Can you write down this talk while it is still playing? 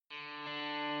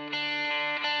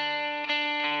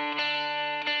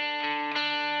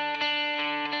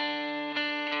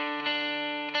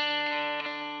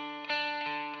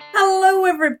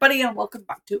everybody, and welcome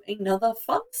back to another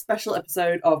fun special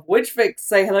episode of Witch Fix.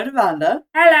 Say hello to Vanda.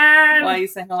 Hello! Why are you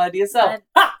saying hello to yourself?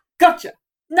 Gotcha!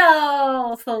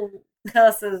 No! For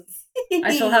curses.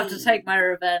 I shall have to take my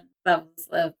revenge. That was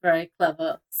a very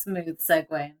clever, smooth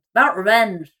segue. About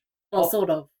revenge. Well, sort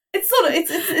of. It's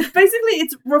basically,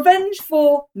 it's revenge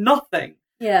for nothing.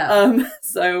 Yeah.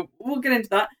 So we'll get into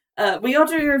that. We are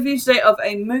doing a review today of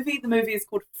a movie. The movie is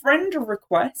called Friend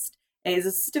Request. It is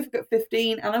a certificate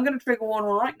 15, and I'm going to trigger one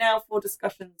right now for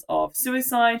discussions of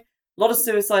suicide. A lot of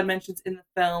suicide mentions in the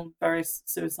film, various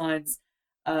suicides,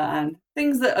 and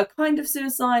things that are kind of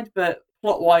suicide, but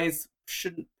plot-wise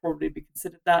shouldn't probably be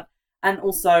considered that. And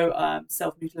also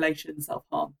self-mutilation,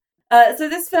 self-harm. So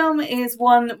this film is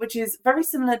one which is very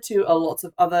similar to a lot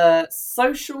of other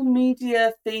social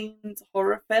media-themed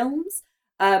horror films.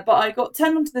 But I got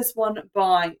turned onto this one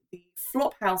by the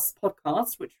Flophouse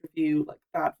podcast, which review like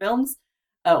bad films,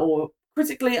 or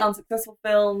critically unsuccessful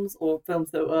films, or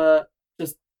films that were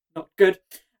just not good.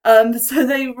 So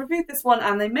they reviewed this one,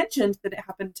 and they mentioned that it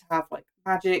happened to have like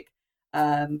magic,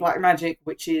 black magic,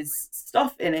 witches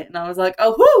stuff in it, and I was like,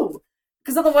 oh, whoo!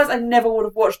 Because otherwise I never would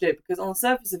have watched it, because on the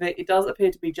surface of it, it does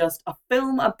appear to be just a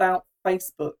film about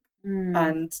Facebook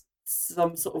and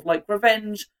some sort of like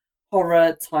revenge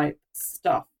horror type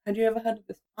stuff. Had you ever heard of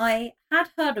this? I had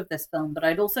heard of this film, but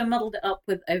I'd also muddled it up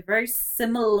with a very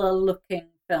similar looking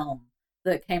film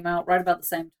that came out right about the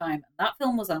same time. And that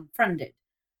film was Unfriended.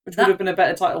 Which would have been a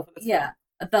better title for this film.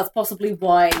 That's possibly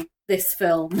why this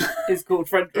film is called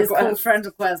Friend Request. Is called Friend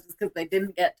Request, because they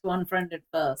didn't get to Unfriended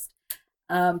first.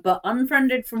 But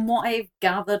Unfriended, from what I've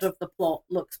gathered of the plot,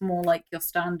 looks more like your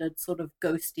standard sort of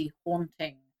ghosty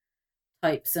haunting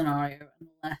type scenario, and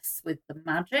less with the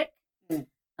magic.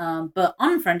 But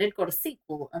Unfriended got a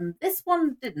sequel, and this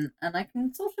one didn't. And I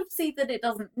can sort of see that it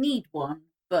doesn't need one,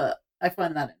 but I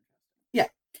find that interesting.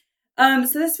 Yeah.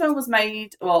 So this film was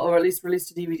made, or at least released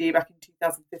to DVD back in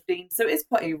 2015. So it's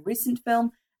quite a recent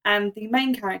film, and the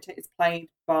main character is played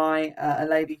by a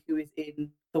lady who is in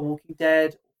The Walking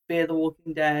Dead, Fear the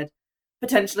Walking Dead,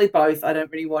 potentially both. I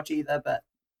don't really watch either, but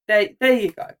there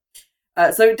you go.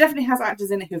 So it definitely has actors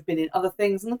in it who've been in other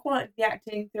things, and the quality of the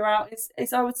acting throughout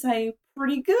is I would say,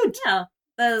 pretty good. Yeah,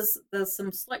 there's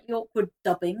some slightly awkward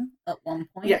dubbing at one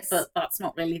point, yes, but that's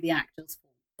not really the actor's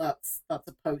fault. That's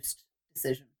a post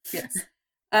decision. Yes.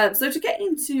 So to get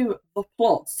into the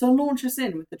plot, to launch us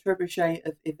in with the trebuchet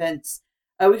of events,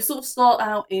 we sort of start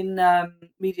out in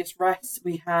medias res.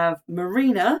 We have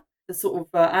Marina, the sort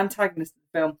of antagonist of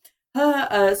the film.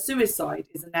 Her suicide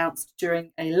is announced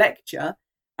during a lecture,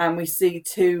 and we see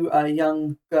two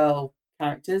young girl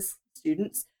characters,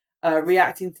 students,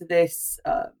 reacting to this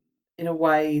in a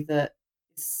way that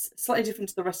is slightly different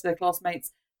to the rest of their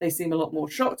classmates. They seem a lot more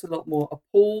shocked, a lot more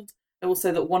appalled.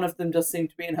 Also, that one of them does seem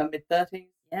to be in her mid-30s.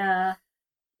 Yeah.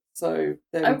 So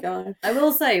there we go. I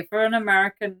will say, for an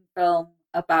American film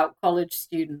about college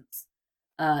students,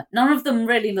 none of them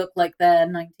really look like they're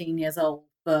 19 years old,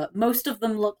 but most of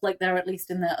them look like they're at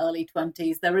least in their early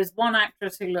 20s. There is one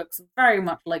actress who looks very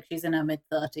much like she's in her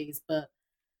mid-30s, but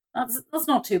that's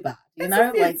not too bad, you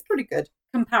know? It's pretty good.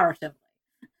 Comparatively.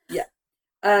 Yeah.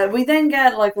 We then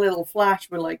get like a little flash.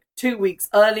 We're like 2 weeks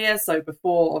earlier, so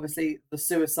before obviously the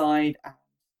suicide and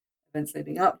events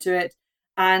leading up to it,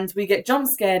 and we get jump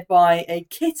scared by a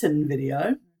kitten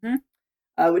video,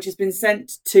 which has been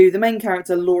sent to the main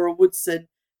character Laura Woodson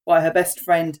by her best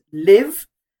friend Liv,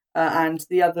 and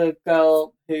the other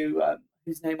girl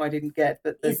whose name I didn't get,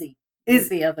 but Izzy is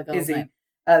the other girl's name.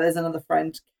 There's another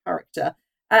friend character,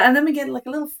 and then we get like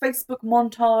a little Facebook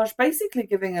montage, basically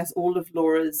giving us all of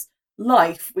Laura's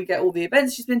life. We get all the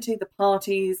events she's been to, the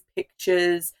parties,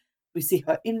 pictures. We see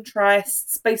her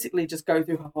interests. Basically, just go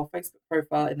through her whole Facebook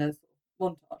profile in a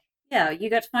sort of montage. Yeah, you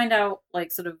get to find out,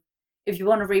 like, sort of, if you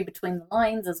want to read between the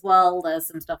lines as well. There's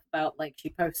some stuff about, like, she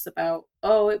posts about,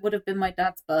 oh, it would have been my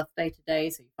dad's birthday today,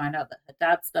 so you find out that her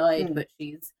dad's died, but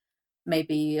she's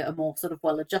maybe a more sort of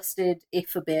well-adjusted,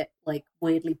 if a bit, like,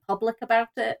 weirdly public about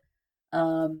it.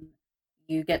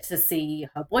 You get to see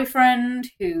her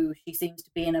boyfriend, who she seems to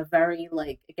be in a very,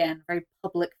 like, again, very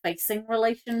public-facing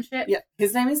relationship. Yeah,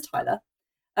 his name is Tyler.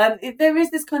 There is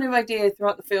this kind of idea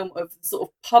throughout the film of sort of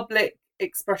public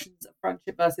expressions of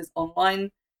friendship versus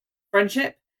online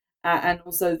friendship, and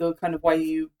also the kind of way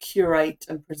you curate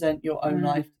and present your own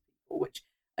life to people, which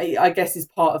I guess is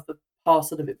part of the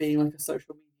parcel of it being like a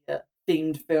social media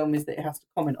themed film, is that it has to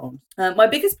comment on. My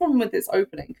biggest problem with this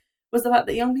opening was the fact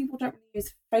that young people don't really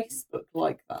use Facebook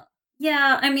like that.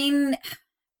 Yeah, I mean,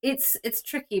 it's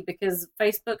tricky because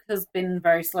Facebook has been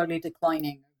very slowly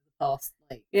declining over the past,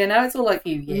 like, now it's all like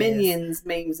few years. Minions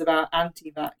memes about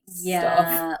anti-vax stuff.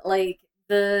 Yeah, like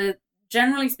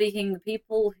generally speaking, the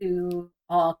people who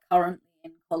are currently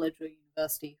in college or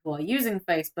university who are using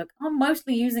Facebook are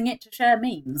mostly using it to share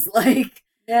memes. Like,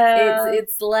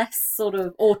 it's less sort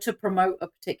of, or to promote a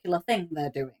particular thing they're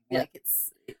doing. Like,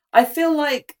 I feel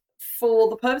like for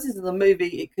the purposes of the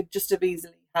movie, it could just have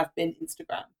easily have been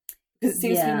Instagram, because it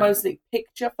seems to be mostly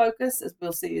picture focused, as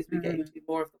we'll see as we get into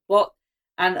more of the plot,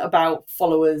 and about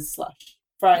followers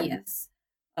 / friends.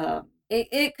 Yes.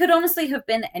 It could honestly have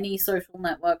been any social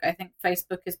network. I think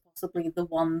Facebook is possibly the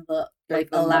one that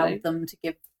allowed them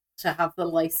to have the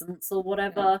license or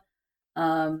whatever.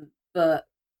 Yeah. But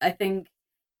I think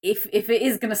if it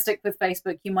is going to stick with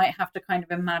Facebook, you might have to kind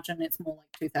of imagine it's more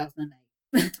like 2008.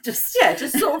 just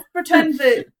sort of pretend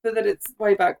that it's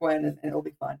way back when, and it'll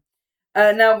be fine.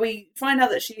 Now we find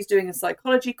out that she's doing a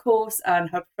psychology course, and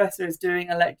her professor is doing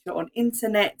a lecture on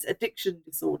internet addiction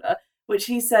disorder, which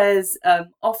he says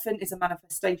often is a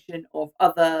manifestation of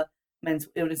other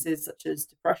mental illnesses such as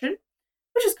depression,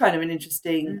 which is kind of an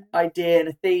interesting idea and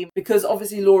a theme, because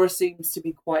obviously Laura seems to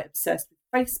be quite obsessed with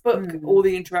Facebook. All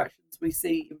the interactions we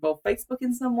see involve Facebook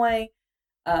in some way.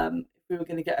 We were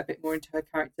going to get a bit more into her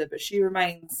character, but she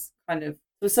remains kind of,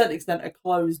 to a certain extent, a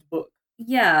closed book.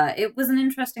 Yeah, it was an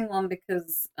interesting one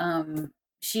because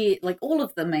she, like, all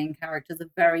of the main characters are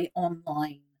very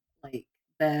online. Like,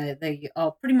 they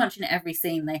are pretty much in every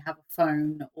scene. They have a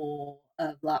phone or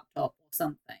a laptop or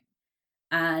something.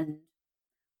 And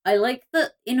I like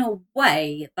that, in a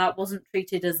way, that wasn't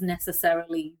treated as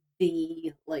necessarily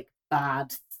the, like,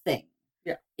 bad thing.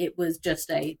 Yeah. It was just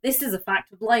this is a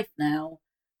fact of life now.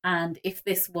 And if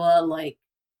this were, like,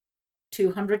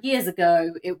 200 years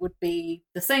ago, it would be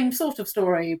the same sort of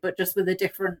story, but just with a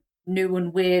different, new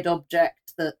and weird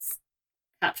object that's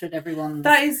captured everyone's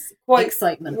that is quite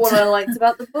excitement. What I liked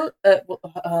about the book,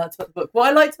 what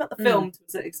I liked about the film to a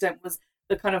certain extent was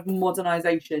the kind of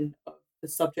modernization of the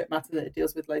subject matter that it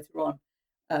deals with later on,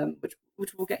 which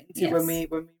we'll get into when we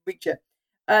reach it.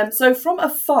 So from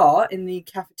afar in the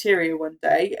cafeteria one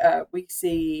day, we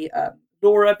see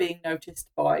Laura being noticed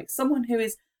by someone who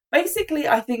is basically,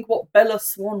 I think, what Bella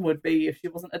Swan would be if she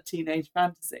wasn't a teenage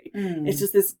fantasy. It's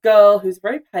just this girl who's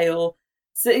very pale,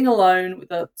 sitting alone with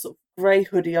a sort of grey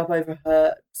hoodie up over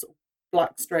her sort of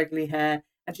black straggly hair,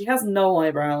 and she has no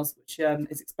eyebrows, which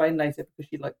is explained later because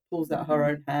she like pulls out her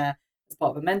own hair as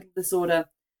part of a mental disorder.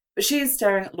 But she is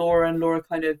staring at Laura, and Laura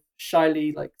kind of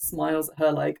shyly like smiles at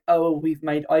her, like, "Oh, we've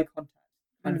made eye contact,"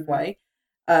 kind of way.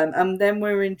 And then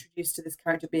we're introduced to this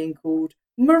character being called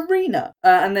Marina.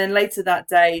 And then later that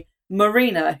day,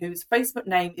 Marina, whose Facebook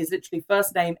name is literally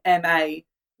first name M.A.,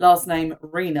 last name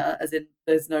Rena, as in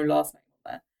there's no last name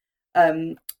on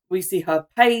there. We see her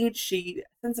page. She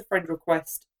sends a friend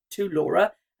request to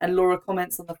Laura, and Laura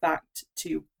comments on the fact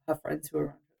to her friends who are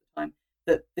around her at the time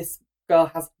that this girl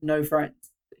has no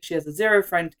friends. She has a 0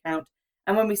 friend count.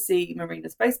 And when we see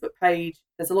Marina's Facebook page,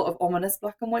 there's a lot of ominous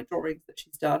black and white drawings that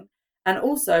she's done. And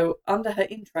also, under her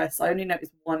interests, I only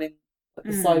noticed one in the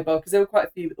sidebar, because there were quite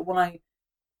a few, but the one I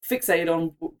fixated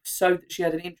on showed that she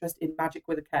had an interest in magic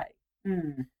with a K.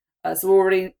 So we're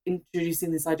already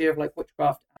introducing this idea of like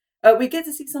witchcraft. We get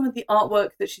to see some of the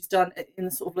artwork that she's done in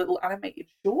the sort of little animated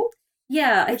short.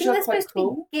 Yeah, I think they're supposed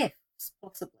to be gifts,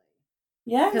 possibly.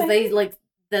 Yeah, because they like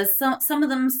there's some of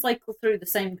them cycle through the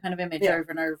same kind of image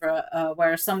over and over,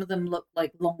 whereas some of them look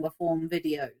like longer form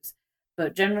videos.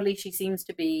 But generally, she seems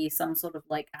to be some sort of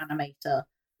like animator.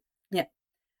 Yeah.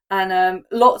 And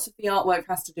lots of the artwork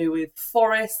has to do with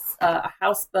forests, a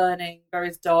house burning,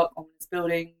 various dark, ominous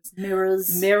buildings,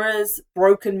 mirrors,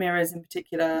 broken mirrors in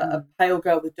particular, a pale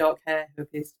girl with dark hair who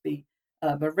appears to be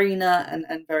Marina,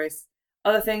 and various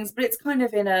other things. But it's kind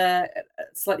of in a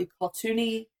slightly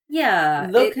cartoony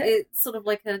look. It's sort of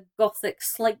like a gothic,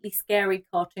 slightly scary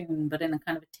cartoon, but in a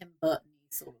kind of a Tim Burton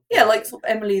sort of way. Like sort of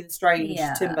Emily the Strange,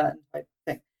 Tim Burton type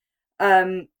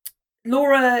thing.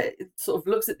 Laura sort of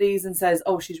looks at these and says,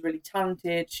 "Oh, she's really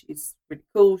talented. She's really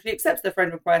cool." She accepts the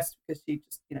friend request because she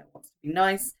just, wants to be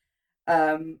nice.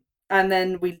 And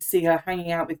then we see her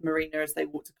hanging out with Marina as they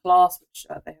walk to class, which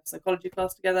they have psychology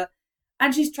class together.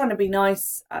 And she's trying to be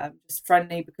nice, just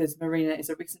friendly, because Marina is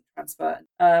a recent transfer.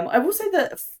 I will say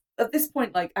that at this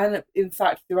point, like, and in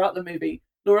fact, throughout the movie,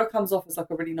 Laura comes off as like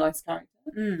a really nice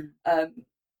character.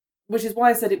 Which is why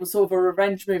I said it was sort of a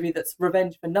revenge movie that's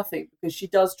revenge for nothing, because she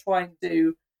does try and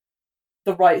do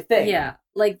the right thing. Yeah,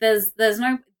 like there's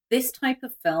no this type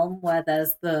of film where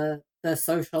there's the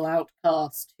social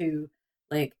outcast who,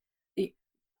 like,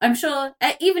 I'm sure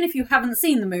even if you haven't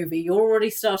seen the movie, you're already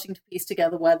starting to piece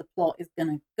together where the plot is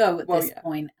going to go at this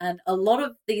point. And a lot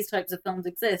of these types of films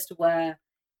exist where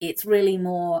it's really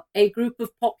more a group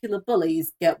of popular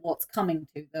bullies get what's coming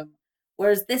to them.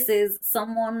 Whereas this is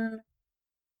someone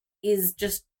is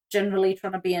just generally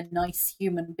trying to be a nice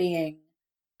human being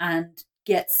and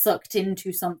get sucked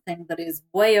into something that is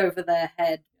way over their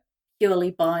head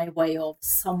purely by way of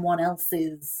someone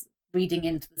else's reading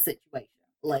into the situation.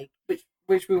 Like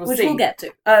which we will which see. we'll get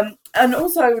to. And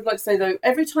also I would like to say though,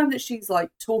 every time that she's like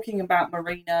talking about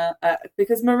Marina,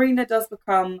 because Marina does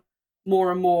become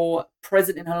more and more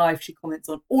present in her life, she comments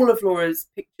on all of Laura's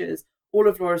pictures, all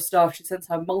of Laura's stuff. She sends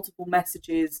her multiple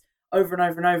messages over and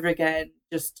over and over again,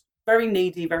 just very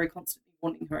needy, very constantly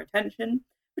wanting her attention,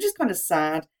 which is kind of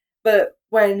sad. But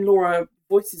when Laura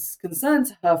voices concern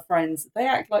to her friends, they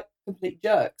act like complete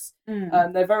jerks.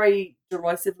 They're very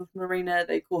derisive of Marina.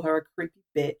 They call her a creepy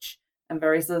bitch and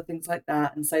various other things like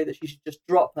that, and say that she should just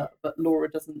drop her. But Laura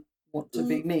doesn't want to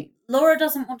be mean. Laura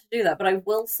doesn't want to do that, but I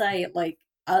will say, like,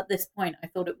 at this point, I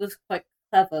thought it was quite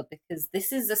clever, because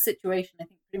this is a situation I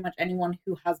think pretty much anyone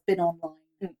who has been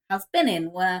online has been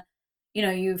in, where, you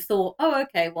know, you've thought, oh,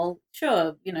 okay, well,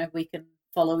 sure, you know, we can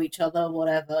follow each other,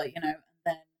 whatever, you know, and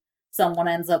then someone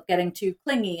ends up getting too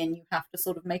clingy and you have to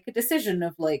sort of make a decision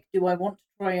of, like, do I want to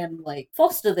try and, like,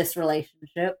 foster this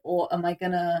relationship, or am I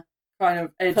gonna kind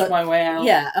of edge my way out?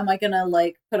 Yeah, am I gonna,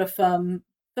 like, put a firm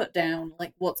foot down?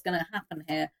 Like, what's gonna happen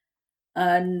here?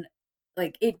 And,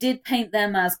 like, it did paint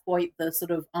them as quite the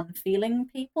sort of unfeeling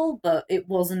people, but it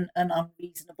wasn't an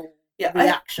unreasonable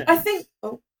reaction.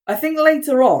 I think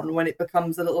later on, when it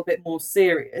becomes a little bit more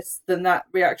serious, then that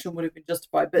reaction would have been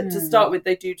justified. But to start with,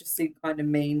 they do just seem kind of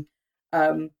mean.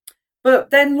 But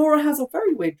then Laura has a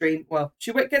very weird dream. Well,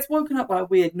 she gets woken up by a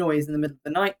weird noise in the middle of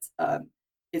the night.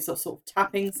 It's a sort of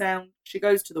tapping sound. She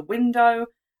goes to the window,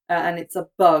 and it's a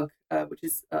bug, which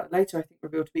is later, I think,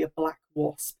 revealed to be a black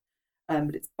wasp.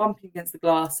 But it's bumping against the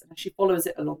glass, and as she follows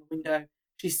it along the window,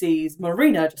 she sees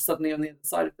Marina just suddenly on the other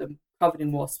side of them, covered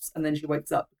in wasps, and then she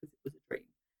wakes up because it was a dream.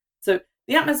 So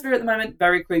the atmosphere at the moment,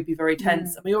 very creepy, very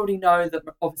tense, and we already know that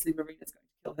obviously Marina's going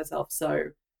to kill herself,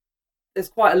 so there's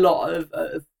quite a lot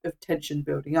of tension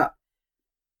building up.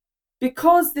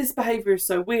 Because this behaviour is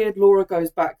so weird, Laura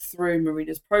goes back through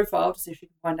Marina's profile to see if she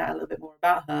can find out a little bit more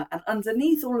about her, and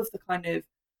underneath all of the kind of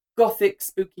gothic,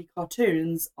 spooky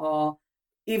cartoons are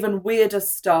even weirder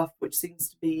stuff, which seems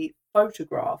to be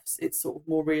photographs. It's sort of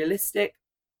more realistic,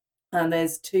 and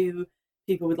there's two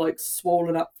people with like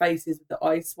swollen up faces with the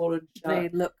eyes swollen shut. They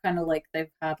look kind of like they've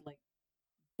had like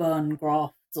burn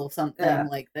grafts or something,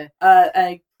 like the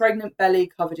a pregnant belly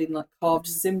covered in like carved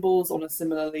symbols on a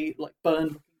similarly like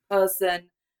burned looking person,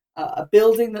 a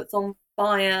building that's on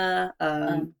fire,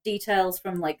 details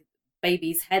from like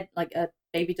baby's head, like a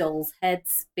baby doll's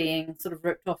heads being sort of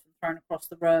ripped off and thrown across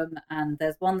the room, and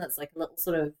there's one that's like a little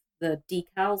sort of the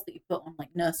decals that you put on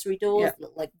like nursery doors,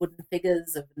 look like wooden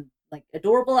figures of like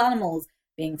adorable animals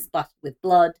being splattered with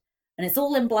blood, and it's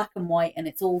all in black and white, and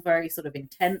it's all very sort of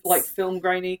intense, like film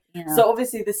grainy. So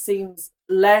obviously this seems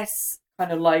less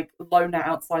kind of like loner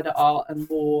outsider art and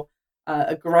more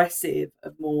aggressive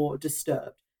and more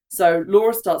disturbed. So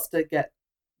Laura starts to get,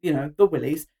 you know, the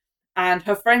willies, and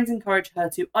her friends encourage her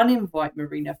to uninvite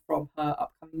Marina from her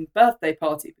upcoming birthday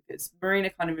party because Marina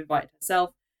kind of invited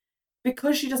herself.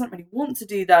 Because she doesn't really want to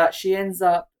do that, she ends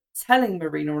up telling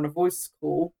Marina on a voice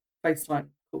call, FaceTime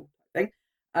call thing,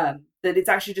 that it's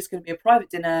actually just going to be a private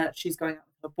dinner. She's going out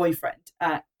with her boyfriend.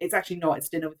 It's actually not. It's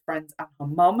dinner with friends and her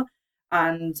mum.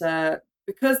 And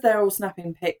because they're all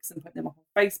snapping pics and putting them up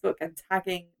on Facebook and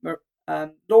tagging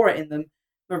Laura in them,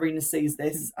 Marina sees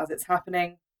this as it's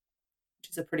happening,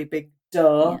 which is a pretty big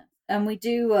duh. Yeah. And we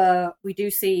do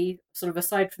see, sort of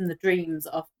aside from the dreams,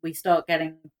 we start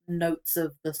getting notes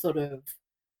of the sort of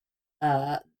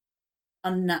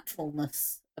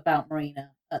unnaturalness about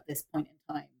Marina at this point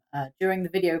in time. During the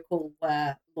video call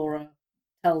where Laura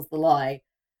tells the lie,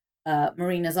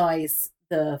 Marina's eyes,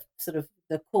 the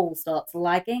call starts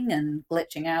lagging and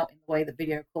glitching out in the way that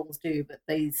video calls do, but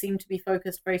they seem to be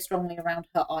focused very strongly around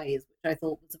her eyes, which I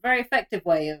thought was a very effective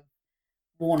way of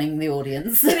warning the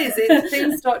audience. It is.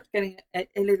 Things start getting a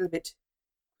little bit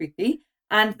creepy.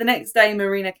 And the next day,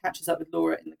 Marina catches up with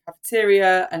Laura in the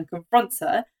cafeteria and confronts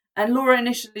her. And Laura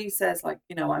initially says, like,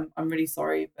 you know, I'm really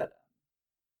sorry, but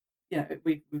you know,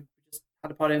 we just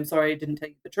had a party. I'm sorry, I didn't tell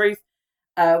you the truth,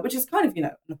 which is kind of, you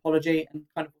know, an apology and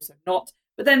kind of also not.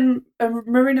 But then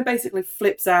Marina basically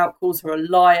flips out, calls her a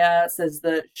liar, says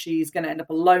that she's going to end up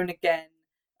alone again,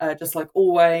 just like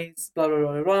always. Blah blah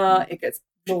blah blah. It gets.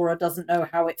 Laura doesn't know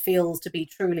how it feels to be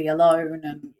truly alone,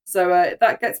 and so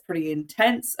that gets pretty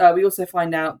intense. We also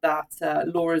find out that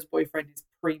Laura's boyfriend is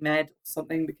pre-med or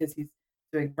something because he's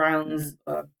doing rounds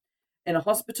in a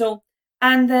hospital.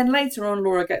 And then later on,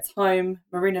 Laura gets home.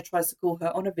 Marina tries to call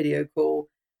her on a video call,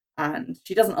 and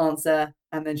she doesn't answer,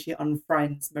 and then she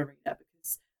unfriends Marina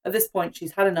because at this point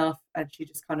she's had enough and she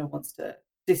just kind of wants to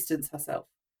distance herself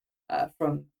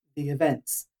from the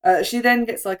events. She then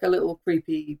gets like a little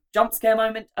creepy jump scare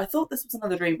moment. I thought this was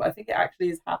another dream, but I think it actually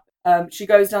has happened. She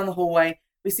goes down the hallway.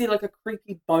 We see like a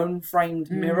creepy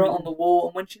bone-framed mirror on the wall,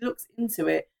 and when she looks into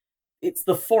it, it's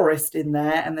the forest in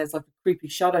there, and there's like a creepy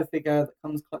shadow figure that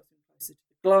comes closer and closer to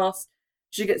the glass.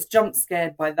 She gets jump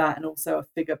scared by that and also a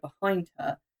figure behind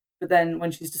her. But then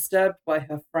when she's disturbed by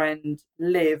her friend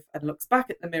Liv and looks back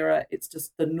at the mirror, it's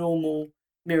just the normal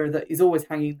mirror that is always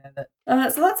hanging there.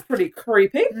 So that's pretty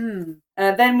creepy.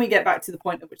 Then we get back to the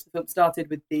point at which the film started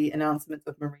with the announcement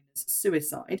of Marina's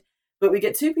suicide. But we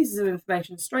get two pieces of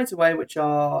information straight away, which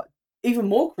are even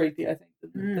more creepy, I think,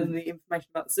 than the information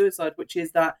about the suicide, which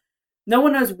is that no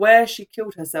one knows where she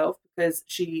killed herself because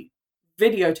she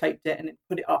videotaped it and it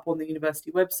put it up on the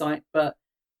university website, but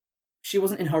she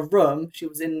wasn't in her room. She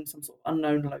was in some sort of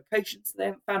unknown location, so they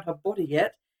haven't found her body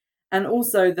yet. And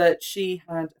also that she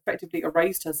had effectively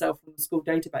erased herself from the school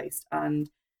database, and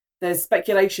there's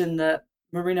speculation that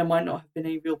Marina might not have been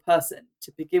a real person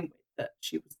to begin with, that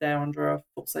she was there under a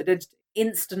false identity.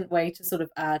 Instant way to sort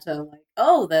of add her, like,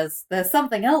 oh, there's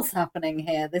something else happening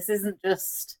here. This isn't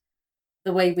just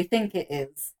the way we think it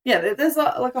is. Yeah, there's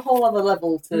like a whole other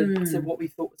level to what we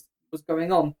thought was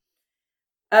going on.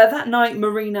 That night,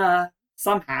 Marina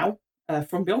somehow,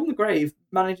 from beyond the grave,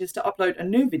 manages to upload a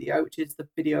new video, which is the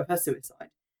video of her suicide,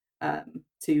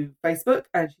 to Facebook,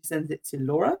 and she sends it to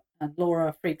Laura. And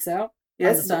Laura freaks out,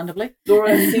 yes, understandably.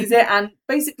 Laura sees it, and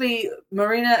basically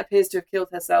Marina appears to have killed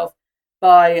herself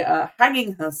by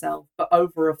hanging herself, but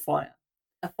over a fire.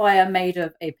 A fire made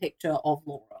of a picture of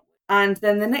Laura. And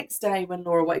then the next day, when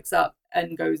Laura wakes up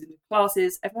and goes into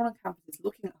classes, everyone on campus is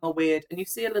looking at her weird, and you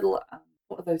see a little,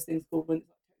 what are those things called?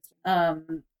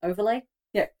 Overlay?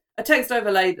 Yeah, a text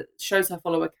overlay that shows her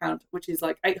follower count, which is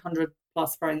like 800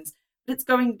 plus friends. But it's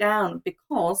going down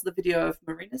because the video of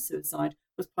Marina's suicide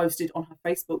was posted on her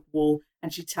Facebook wall,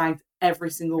 and she tagged every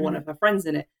single one of her friends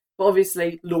in it. But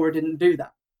obviously, Laura didn't do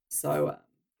that. So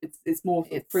it's more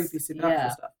sort of creepy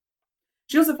supernatural stuff.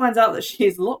 She also finds out that she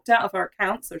is locked out of her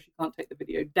account, so she can't take the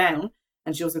video down,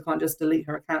 and she also can't just delete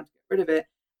her account to get rid of it.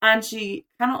 And she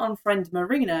cannot unfriend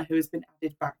Marina, who has been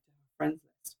added back to her friends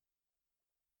list.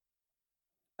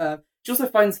 She also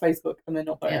phones Facebook, and they're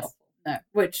not very helpful. No,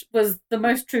 which was the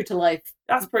most true to life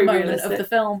pretty moment realistic of the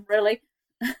film, really.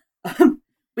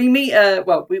 We meet,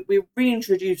 we're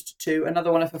reintroduced to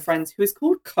another one of her friends who is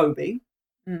called Kobe,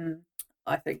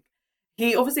 I think.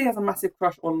 He obviously has a massive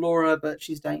crush on Laura, but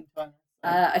she's dating Tyler.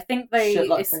 I think they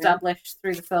established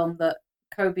through the film that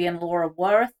Kobe and Laura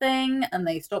were a thing, and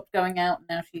they stopped going out, and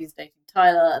now she's dating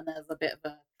Tyler, and there's a bit of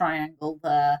a triangle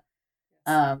there.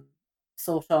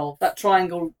 Sort of. That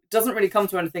triangle doesn't really come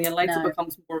to anything and later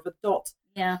becomes more of a dot.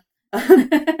 Yeah.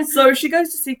 So she goes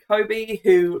to see Kobe,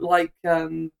 who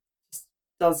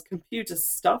does computer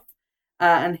stuff,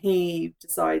 and he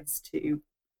decides to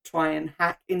try and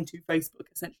hack into Facebook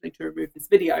essentially to remove this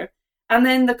video. And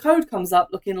then the code comes up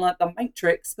looking like the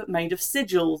Matrix but made of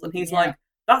sigils, and he's like,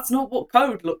 that's not what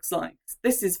code looks like.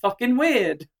 This is fucking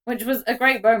weird. Which was a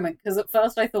great moment, because at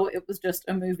first I thought it was just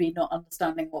a movie not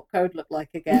understanding what code looked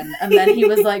like again. And then he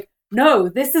was like, no,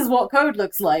 this is what code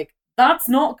looks like. That's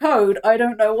not code. I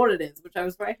don't know what it is, which I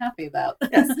was very happy about.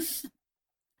 Yes.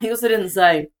 He also didn't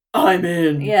say, I'm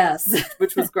in. Yes.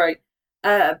 Which was great.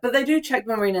 But they do check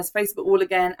Marina's Facebook wall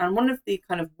again, and one of the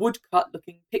kind of woodcut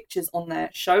looking pictures on there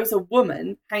shows a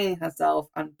woman hanging herself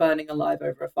and burning alive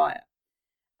over a fire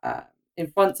in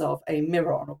front of a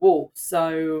mirror on a wall.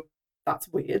 So that's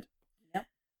weird.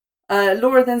 Yeah.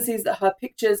 Laura then sees that her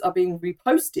pictures are being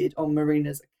reposted on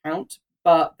Marina's account,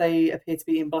 but they appear to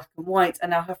be in black and white,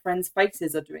 and now her friends'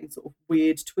 faces are doing sort of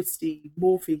weird, twisty,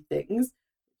 morphy things,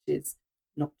 which is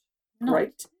not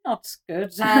great. Not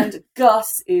good. And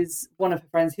Gus is one of her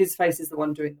friends. His face is the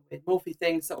one doing the weird morphy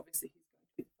thing, so obviously he's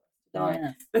going to be the first to die.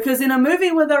 Yes. Because in a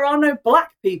movie where there are no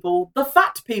black people, the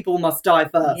fat people must die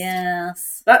first.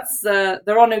 Yes. That's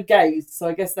there are no gays, so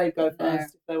I guess they'd go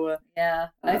first if there were. Yeah.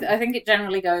 I think it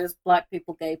generally goes black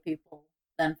people, gay people,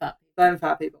 then fat people. Then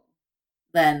fat people.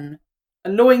 Then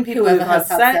annoying people who have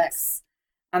had sex.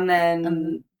 And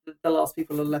then the last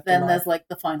people are left Then alive. there's like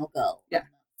the final girl. Yeah.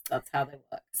 That's how they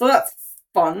work. So that's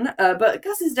fun. But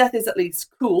Gus's death is at least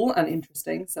cool and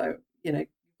interesting. So, you know, you've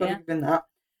got to give him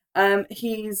that.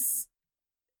 He's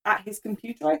at his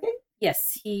computer, I think.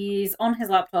 Yes, he's on his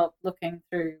laptop looking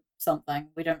through something.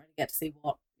 We don't really get to see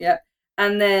what. Yeah.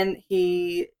 And then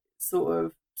he sort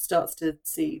of starts to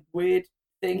see weird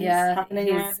things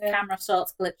happening around him. His camera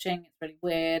starts glitching. It's really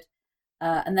weird.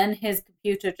 And then his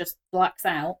computer just blacks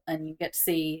out, and you get to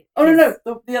see. Oh no!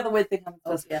 The other weird thing happens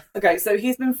first. Yeah. Okay, so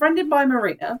he's been friended by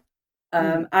Marina,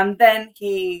 and then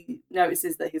he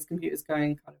notices that his computer's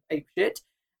going kind of apeshit,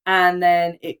 and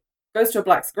then it goes to a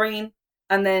black screen,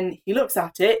 and then he looks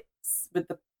at it with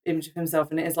the image of himself,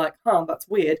 and it is like, huh, that's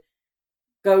weird.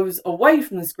 Goes away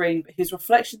from the screen, but his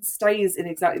reflection stays in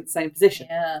exactly the same position.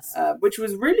 Yes. Which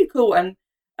was really cool, and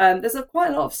there's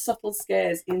quite a lot of subtle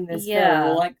scares in this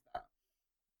film like that.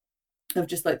 Of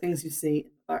just like things you see in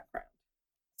the background.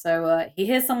 So he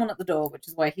hears someone at the door, which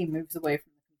is why he moves away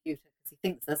from the computer, because he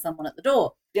thinks there's someone at the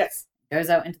door. Yes. Goes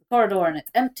out into the corridor and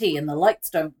it's empty and the lights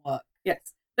don't work.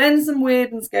 Yes. Then some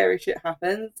weird and scary shit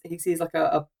happens. He sees like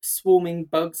a swarming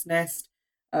bug's nest,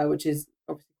 which is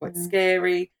obviously quite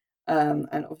scary. And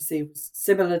obviously was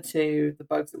similar to the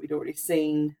bugs that we'd already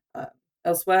seen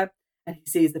elsewhere. And he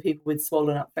sees the people with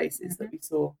swollen up faces that we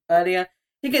saw earlier.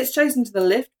 He gets chosen to the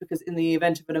lift because in the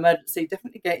event of an emergency,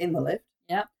 definitely get in the lift.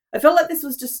 Yeah. I felt like this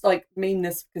was just like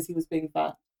meanness because he was being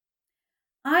fat.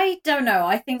 I don't know.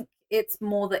 I think it's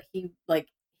more that he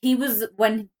was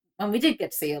when we did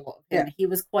get to see a lot of him, he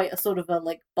was quite a sort of a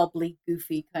like bubbly,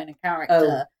 goofy kind of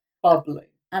character. Oh, bubbly.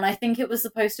 And I think it was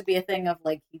supposed to be a thing of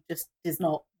like he just does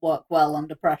not work well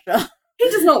under pressure. He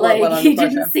does not work well under pressure. He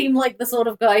didn't seem like the sort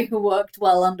of guy who worked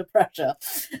well under pressure.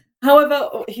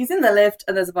 However, he's in the lift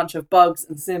and there's a bunch of bugs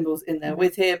and symbols in there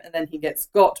with him, and then he gets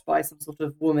got by some sort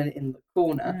of woman in the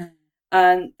corner.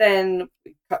 And then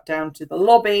we cut down to the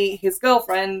lobby. His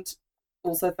girlfriend,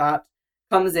 also fat,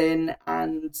 comes in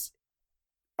and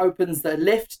opens the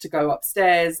lift to go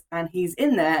upstairs, and he's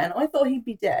in there, and I thought he'd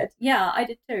be dead. Yeah, I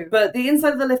did too. But the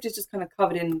inside of the lift is just kind of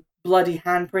covered in bloody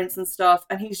handprints and stuff,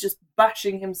 and he's just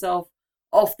bashing himself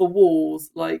off the walls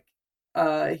like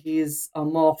he is a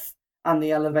moth and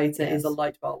the elevator is a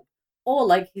light bulb. Or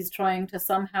like he's trying to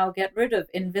somehow get rid of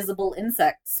invisible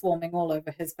insects swarming all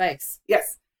over his face.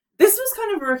 Yes. This was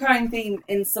kind of a recurring theme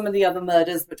in some of the other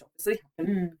murders, which obviously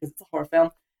happened because it's a horror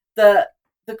film. The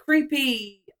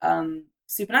creepy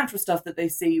supernatural stuff that they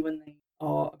see when they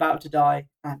are about to die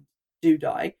and do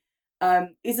die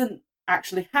isn't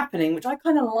actually happening, which I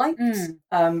kind of liked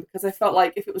because I felt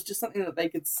like if it was just something that they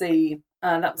could see,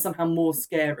 that was somehow more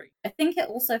scary. I think it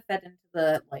also fed into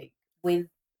the like with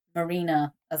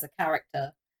Marina as a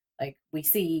character, like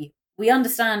we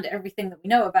understand everything that we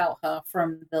know about her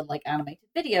from the like animated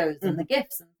videos and the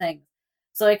GIFs and things.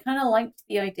 So I kind of liked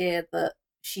the idea that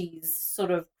she's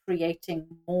sort of creating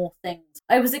more things.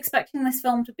 I was expecting this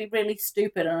film to be really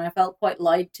stupid, and I felt quite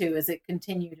lied to as it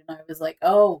continued, and I was like,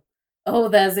 oh,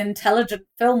 there's intelligent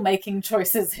filmmaking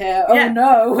choices here. Oh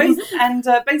no. And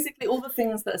basically all the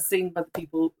things that are seen by the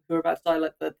people who are about to die,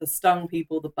 like the stung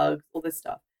people, the bugs, all this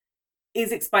stuff,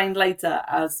 is explained later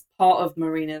as part of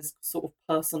Marina's sort of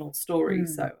personal story.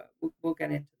 So we'll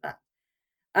get into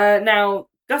that. Now,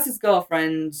 Gus's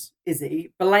girlfriend,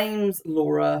 Izzy, blames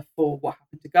Laura for what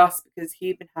happened to Gus because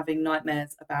he'd been having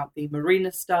nightmares about the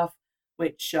Marina stuff,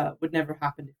 which would never have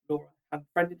happened if Laura had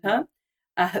befriended her.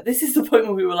 This is the point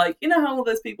where we were like, you know how all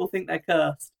those people think they're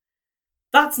cursed?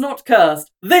 That's not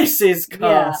cursed. This is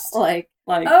cursed. Yeah,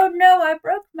 like, oh no, I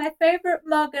broke my favourite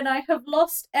mug and I have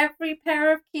lost every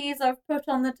pair of keys I've put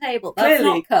on the table. That's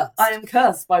clearly, not cursed. I am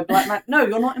cursed by black magic. No,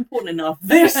 you're not important enough.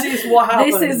 This is what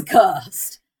happened. This is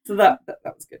cursed. So that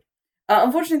was good.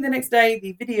 Unfortunately, the next day,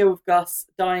 the video of Gus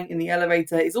dying in the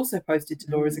elevator is also posted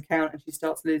to Laura's account, and she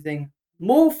starts losing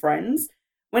more friends.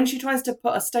 When she tries to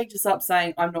put a status up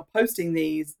saying, I'm not posting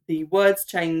these, the words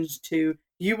change to,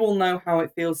 you will know how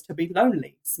it feels to be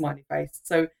lonely, smiley face.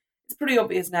 So it's pretty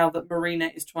obvious now that Marina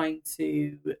is trying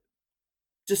to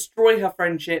destroy her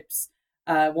friendships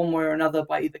one way or another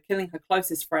by either killing her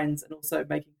closest friends and also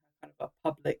making her kind of a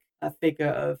public figure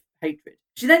of hatred.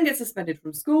 She then gets suspended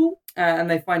from school, and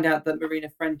they find out that Marina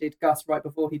friended Gus right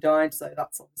before he died, so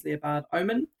that's obviously a bad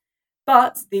omen.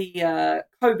 But the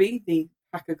Kobe, the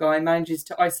hacker guy, manages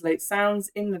to isolate sounds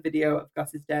in the video of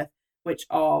Gus's death, which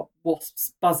are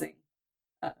wasps buzzing,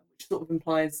 which sort of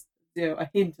implies a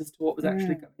hint as to what was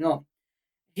actually going on.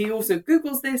 He also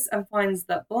Googles this and finds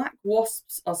that black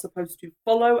wasps are supposed to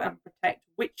follow and protect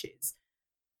witches.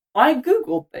 I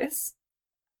Googled this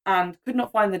and could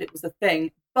not find that it was a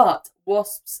thing, but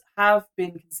wasps have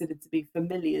been considered to be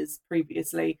familiars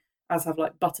previously, as have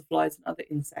like butterflies and other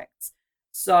insects.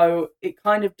 So it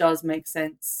kind of does make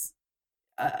sense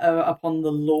upon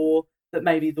the lore that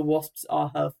maybe the wasps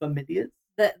are her familiars.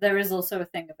 There is also a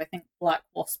thing of, I think black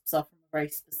wasps are from a very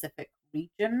specific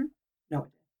region. No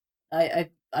idea.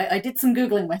 I did some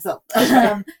Googling myself.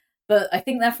 But I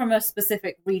think they're from a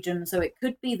specific region, so it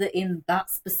could be that in that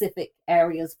specific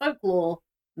area's folklore,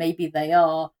 maybe they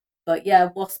are, But yeah,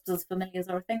 wasps as familiars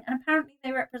are a thing, and apparently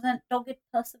they represent dogged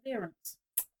perseverance.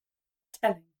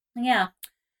 Telling. Yeah.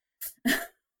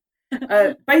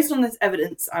 Based on this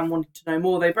evidence and wanting to know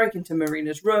more, they break into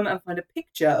Marina's room and find a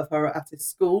picture of her at his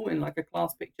school in like a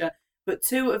class picture, but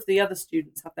 2 of the other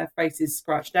students have their faces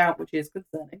scratched out, which is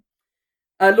concerning.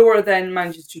 Laura then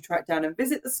manages to track down and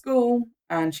visit the school,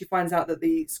 and she finds out that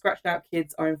the scratched out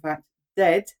kids are in fact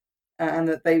dead, and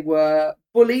that they were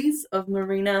bullies of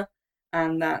Marina,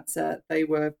 and that they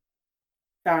were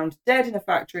found dead in a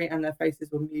factory and their faces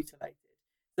were mutilated.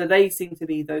 So they seem to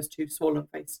be those 2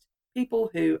 swollen-faced people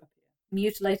who appear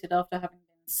Mutilated after having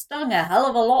been stung a hell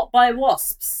of a lot by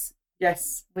wasps.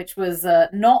 Yes. Which was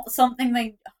not something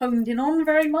they honed in on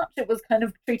very much. It was kind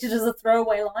of treated as a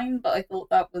throwaway line, but I thought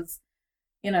that was,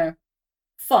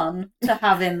 fun to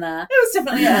have in there. It was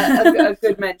definitely a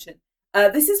good mention.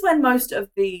 This is when most of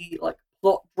the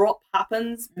plot drop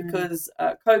happens, because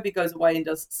Kobe goes away and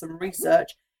does some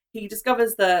research. He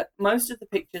discovers that most of the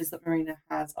pictures that Marina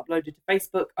has uploaded to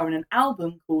Facebook are in an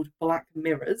album called Black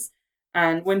Mirrors.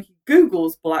 And when he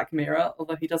Googles Black Mirror,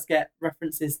 although he does get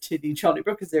references to the Charlie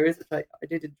Brooker series, which I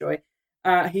did enjoy,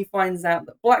 he finds out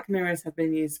that black mirrors have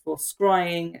been used for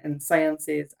scrying and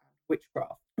seances and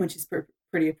witchcraft, which is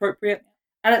pretty appropriate.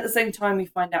 And at the same time, we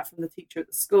find out from the teacher at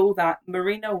the school that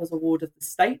Marina was a ward of the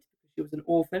state because she was an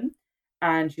orphan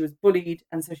and she was bullied.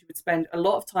 And so she would spend a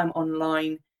lot of time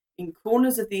online in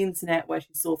corners of the internet where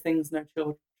she saw things no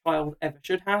child ever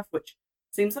should have, which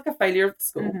seems like a failure of the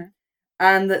school. Mm-hmm.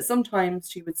 And that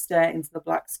sometimes she would stare into the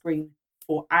black screen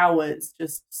for hours,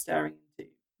 just staring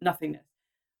into nothingness.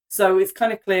 So it's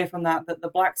kind of clear from that the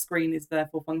black screen is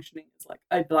therefore functioning as like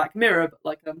a black mirror, but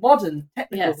like a modern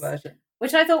technical version.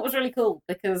 Which I thought was really cool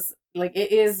because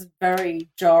it is very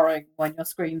jarring when your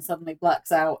screen suddenly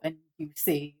blacks out and you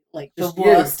see just the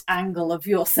worst angle of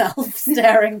yourself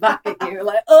staring back at you.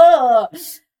 Oh!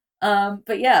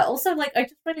 But yeah, also I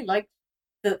just really liked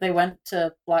that they went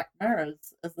to black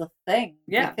mirrors as a thing.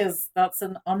 Yeah. Because that's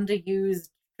an underused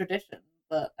tradition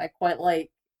that I quite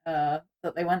like that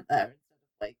they went there instead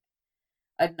of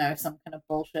I don't know, some kind of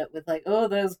bullshit with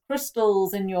there's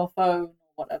crystals in your phone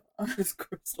or whatever. There's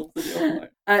crystals in your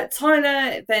phone.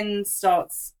 Tyler then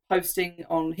starts posting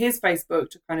on his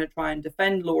Facebook to kind of try and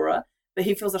defend Laura, but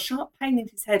he feels a sharp pain in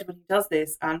his head when he does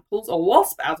this and pulls a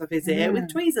wasp out of his ear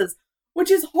with tweezers, which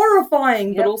is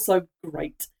horrifying, but also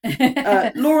great.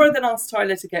 Laura then asks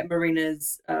Tyler to get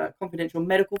Marina's confidential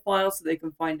medical file so they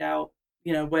can find out,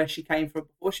 where she came from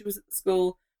before she was at the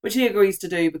school, which he agrees to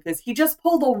do because he just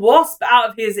pulled a wasp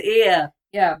out of his ear.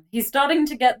 Yeah, he's starting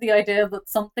to get the idea that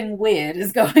something weird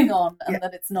is going on and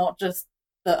that it's not just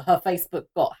that her Facebook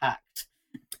got hacked.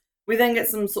 We then get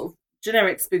some sort of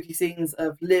generic spooky scenes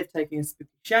of Liv taking a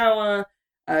spooky shower,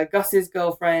 Gus's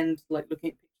girlfriend looking at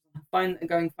pictures on her phone and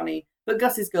going funny. But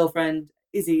Gus's girlfriend,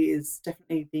 Izzy, is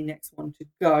definitely the next one to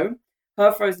go.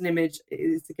 Her frozen image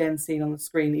is again seen on the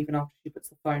screen even after she puts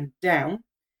the phone down.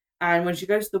 And when she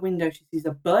goes to the window, she sees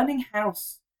a burning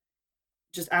house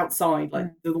just outside.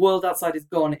 The world outside is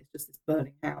gone. It's just this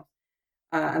burning house.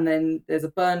 And then there's a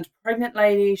burned pregnant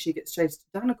lady. She gets chased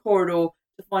down a corridor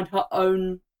to find her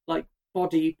own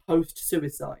body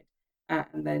post-suicide.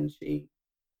 And then she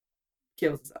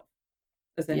kills herself,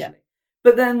 essentially. Yeah.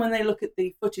 But then when they look at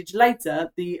the footage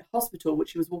later, the hospital, which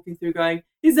she was walking through going,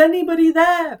 is anybody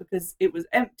there? Because it was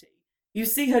empty. You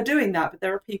see her doing that, but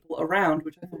there are people around,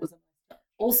 which I thought was amazing.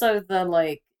 Also,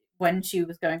 when she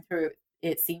was going through,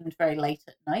 it seemed very late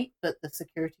at night, but the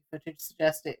security footage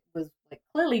suggests it was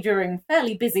clearly during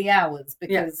fairly busy hours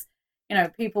because,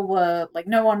 people were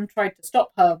no one tried to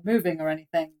stop her moving or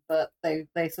anything, but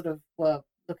they sort of were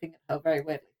looking at her very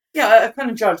weirdly. Yeah, I kind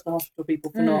of judged the hospital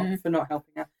people for not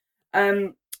helping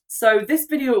her. So this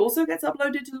video also gets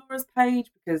uploaded to Laura's page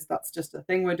because that's just a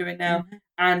thing we're doing now.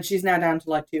 And she's now down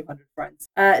to 200 friends.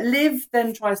 Liv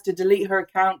then tries to delete her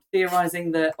account,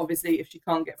 theorizing that obviously if she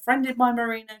can't get friended by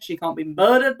Marina, she can't be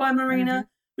murdered by Marina,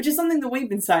 which is something that we've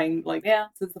been saying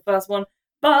since the first one.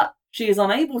 But she is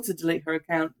unable to delete her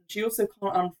account. She also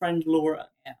can't unfriend Laura.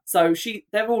 Yeah. So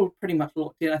they're all pretty much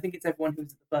locked in. I think it's everyone who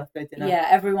was at the birthday dinner. Yeah,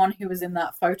 everyone who was in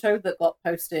that photo that got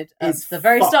posted at the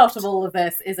very start of all of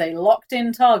this is a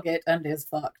locked-in target and is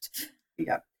fucked.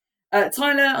 Yeah.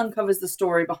 Tyler uncovers the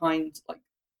story behind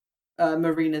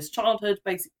Marina's childhood.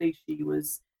 Basically, she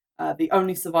was the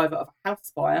only survivor of a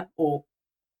house fire, or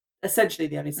essentially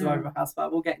the only survivor of a house fire.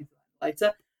 We'll get into that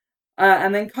later.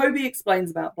 And then Kobe explains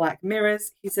about black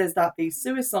mirrors. He says that the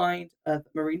suicide that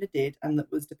Marina did and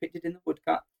that was depicted in the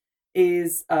woodcut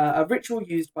is a ritual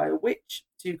used by a witch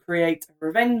to create a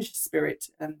revenge spirit.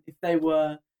 And if they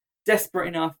were desperate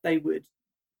enough, they would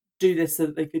do this so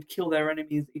that they could kill their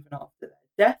enemies even after their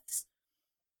deaths.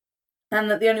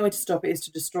 And that the only way to stop it is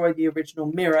to destroy the original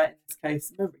mirror, in this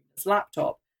case, Marina's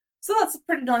laptop. So that's a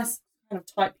pretty nice kind of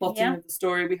tight plotting of the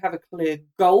story. We have a clear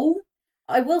goal.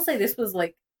 I will say this was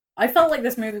like, I felt like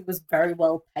this movie was very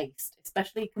well paced,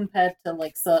 especially compared to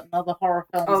like certain other horror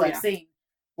films I've seen,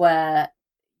 where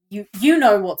you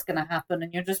know what's going to happen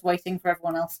and you're just waiting for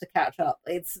everyone else to catch up.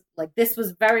 It's like, this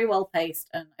was very well paced,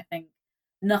 and I think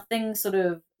nothing sort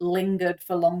of lingered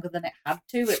for longer than it had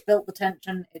to. It built the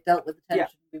tension, it dealt with the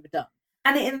tension, we were done.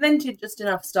 And it invented just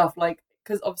enough stuff, like,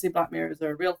 because obviously Black Mirrors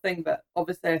are a real thing, but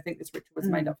obviously I think this ritual was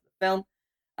made up for the film.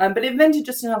 But it invented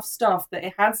just enough stuff that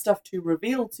it had stuff to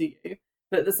reveal to you,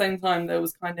 but at the same time there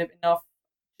was kind of enough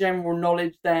general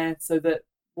knowledge there so that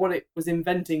what it was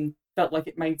inventing felt like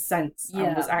it made sense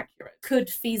and was accurate. Could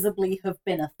feasibly have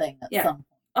been a thing at some point.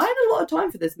 I had a lot of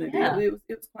time for this movie. It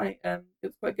was quite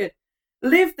good.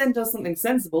 Liv then does something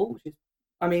sensible, which is,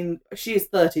 I mean, she is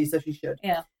 30, so she should.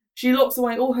 Yeah. She locks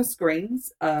away all her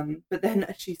screens, but then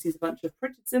she sees a bunch of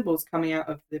printed symbols coming out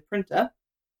of the printer.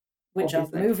 Which are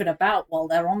moving about while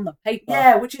they're on the paper.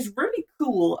 Yeah, which is really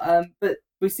cool. But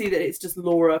we see that it's just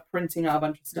Laura printing out a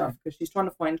bunch of stuff because she's trying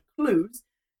to find clues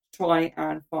to try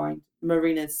and find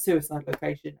Marina's suicide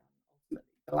location and ultimately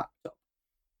the laptop.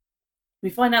 We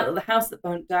find out that the house that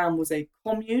burnt down was a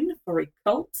commune for a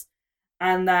cult,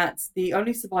 and that the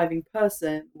only surviving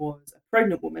person was a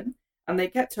pregnant woman, and they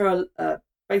kept her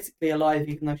basically alive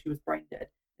even though she was brain dead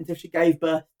until she gave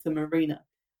birth to Marina.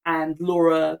 And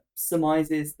Laura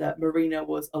surmises that Marina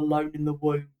was alone in the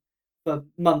womb for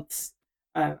months,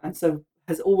 and so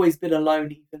has always been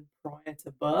alone even prior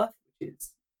to birth, which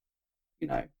is,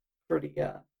 pretty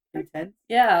intense.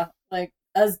 Yeah, like,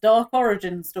 as dark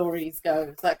origin stories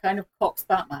goes, that kind of cocks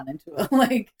Batman into a,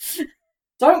 like...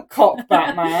 Don't cock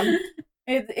Batman!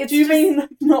 Do you mean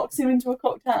knocks him into a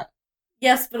cocked hat?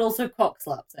 Yes, but also cock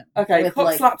slaps him. Okay,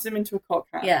 cock slaps him into a cocked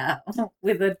hat. Yeah,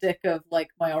 with a dick of,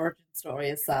 like, my origin story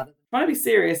is sad. Trying to be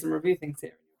serious and review things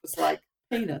here. It's like,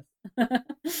 penis.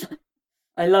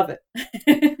 I love it.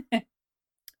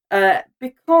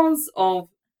 Because of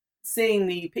seeing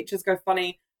the pictures go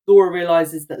funny, Laura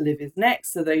realises that Liv is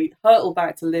next, so they hurtle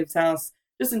back to Liv's house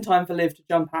just in time for Liv to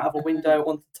jump out of a window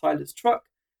onto Tyler's truck.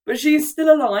 But she's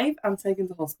still alive and taken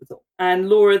to hospital. And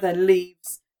Laura then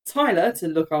leaves Tyler to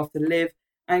look after Liv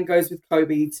and goes with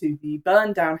Kobe to the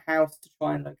burned down house to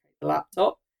try and locate the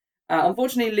laptop.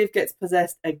 Unfortunately, Liv gets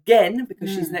possessed again because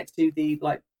she's next to the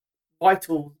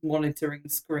vital monitoring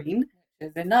screen.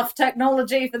 There's enough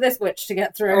technology for this witch to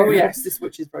get through. Oh yes, this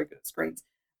witch is very good at screens.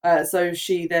 So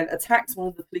she then attacks one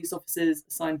of the police officers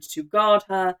assigned to guard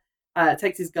her,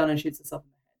 takes his gun and shoots herself in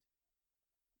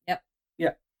the head.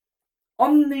 Yep.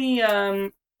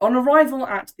 On arrival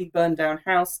at the burned down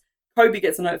house, Kobe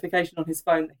gets a notification on his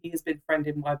phone that he has been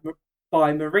friended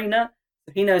by Marina,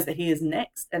 so he knows that he is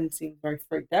next and seems very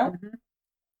freaked out.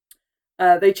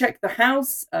 They check the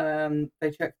house.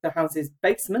 They check the house's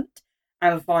basement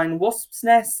and find wasps'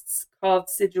 nests, carved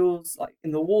sigils like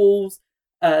in the walls,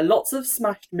 lots of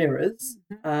smashed mirrors.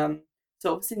 So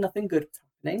obviously nothing good was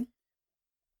happening.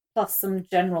 Plus some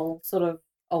general sort of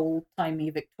old-timey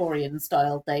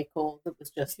Victorian-style decor that was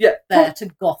just there to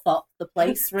goth up the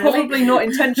place, really. Probably not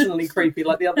intentionally creepy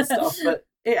like the other stuff, but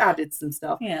it added some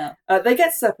stuff. Yeah. They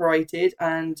get separated,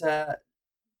 and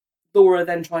Laura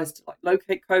then tries to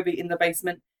locate Kobe in the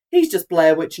basement. He's just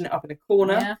Blair Witching it up in a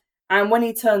corner. Yeah. And when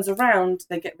he turns around,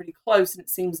 they get really close, and it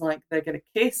seems like they're going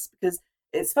to kiss, because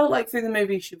it's felt like through the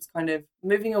movie she was kind of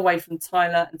moving away from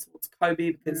Tyler and towards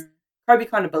Kobe, because Kobe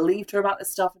kind of believed her about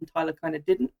this stuff and Tyler kind of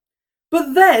didn't.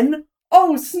 But then,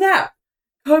 oh snap,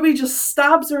 Kobe just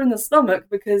stabs her in the stomach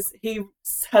because he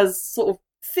has sort of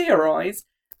theorised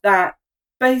that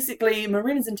basically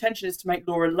Marina's intention is to make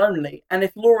Laura lonely. And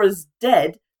if Laura's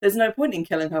dead, there's no point in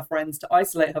killing her friends to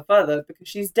isolate her further because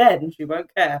she's dead and she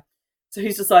won't care. So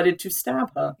he's decided to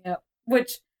stab her. Yeah,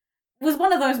 which was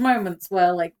one of those moments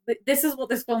where, like, this is what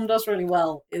this film does really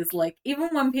well, is, like, even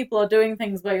when people are doing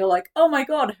things where you're like, oh my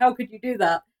god, how could you do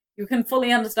that? You can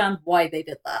fully understand why they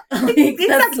did that.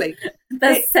 Exactly.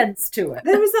 There's sense to it.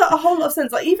 There was a whole lot of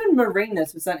sense. Like, even Marina,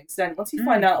 to a certain extent, once you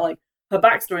find out, like, her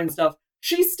backstory and stuff,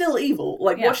 she's still evil.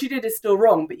 Like, what she did is still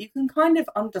wrong, but you can kind of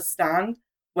understand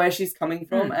where she's coming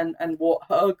from and what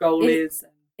her goal is.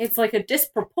 It's like a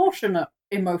disproportionate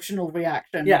emotional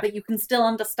reaction, but you can still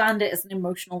understand it as an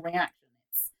emotional reaction.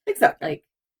 Exactly.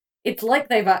 It's like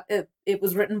it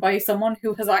was written by someone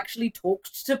who has actually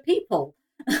talked to people.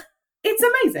 It's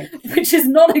amazing. Which is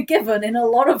not a given in a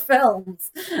lot of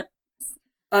films.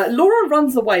 Laura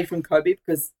runs away from Kobe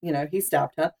because, he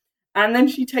stabbed her. And then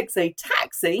she takes a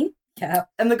taxi Yeah.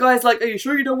 And the guy's like, are you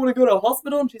sure you don't want to go to a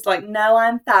hospital? And she's like, no,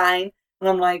 I'm fine. And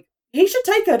I'm like, he should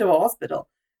take her to a hospital.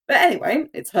 But anyway,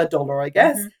 it's her dollar, I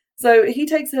guess. Mm-hmm. So he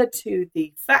takes her to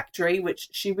the factory, which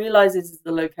she realizes is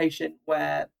the location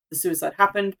where the suicide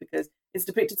happened, because it's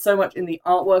depicted so much in the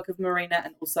artwork of Marina,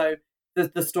 and also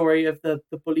the story of the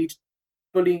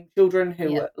bullying children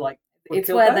who were like, it's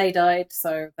where they died,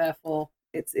 so therefore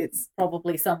it's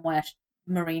probably somewhere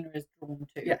Marina is drawn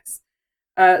to. Yes.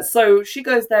 So she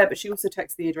goes there, but she also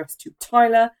texts the address to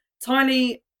Tyler.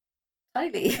 Tyler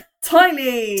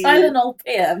Tylenol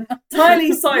PM.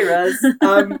 Tyler Cyrus.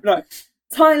 No.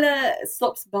 Tyler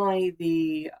stops by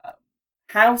the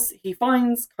house. He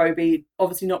finds Kobe,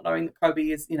 obviously not knowing that Kobe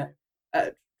is,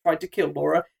 tried to kill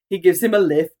Laura. He gives him a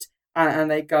lift,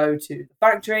 and they go to the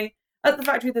factory. At the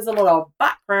factory, there's a lot of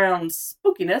background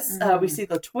spookiness. We see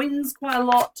the twins quite a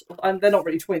lot. And they're not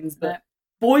really twins, but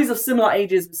boys of similar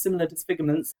ages with similar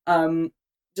disfigurements.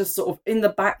 Just sort of in the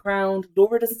background.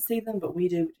 Laura doesn't see them, but we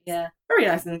do. Yeah. Very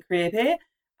nice and creative.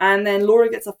 And then Laura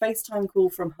gets a FaceTime call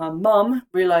from her mum,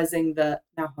 realising that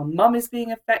now her mum is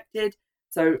being affected.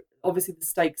 So obviously the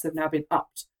stakes have now been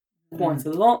upped quite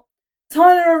a lot.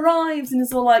 Tyler arrives and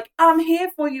is all like, I'm here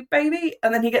for you, baby.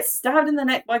 And then he gets stabbed in the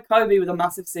neck by Kobe with a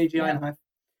massive CGI knife.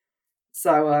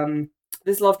 So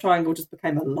this love triangle just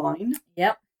became a line.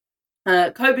 Yep.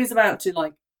 Kobe's about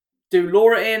to do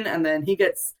Laura in, and then he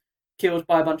gets killed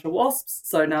by a bunch of wasps.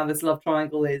 So now this love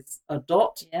triangle is a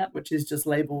dot, which is just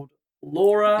labelled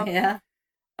Laura. Yeah.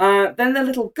 Then the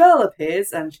little girl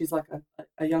appears, and she's like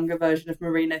a younger version of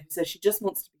Marina, who says she just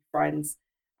wants to be friends.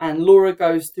 And Laura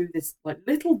goes through this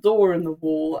little door in the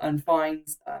wall and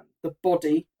finds the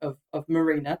body of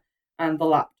Marina and the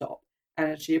laptop.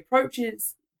 And as she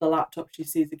approaches the laptop, she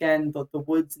sees again the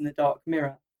woods in the dark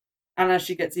mirror. And as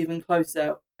she gets even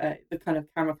closer, the kind of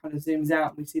camera kind of zooms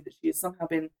out, and we see that she has somehow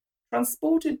been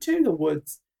transported to the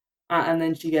woods. And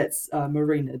then she gets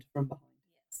marinaed from behind.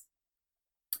 Yes.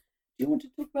 Do you want to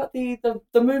talk about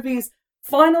the movie's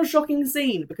final shocking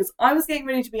scene? Because I was getting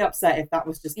ready to be upset if that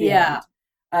was just the end.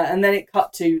 And then it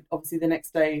cut to, obviously, the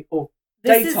next day, or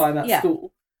daytime at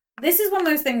school. This is one of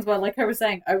those things where, like I was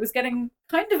saying, I was getting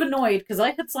kind of annoyed because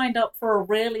I had signed up for a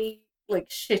really,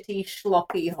 shitty,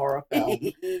 schlocky horror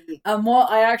film. And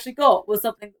what I actually got was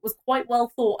something that was quite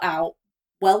well thought out,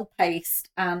 well paced,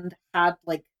 and had,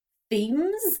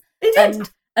 themes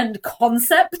and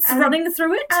concepts running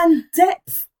through it. And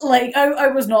depth. I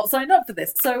was not signed up for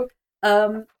this.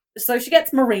 So she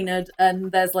gets marinaed,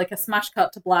 and there's a smash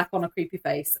cut to black on a creepy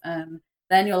face, and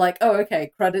then you're like, oh,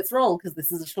 okay, credits roll, because this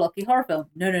is a schlocky horror film.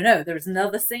 No, there's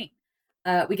another scene.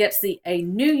 We get to see a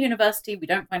new university. We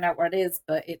don't find out where it is,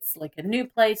 but it's a new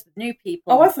place with new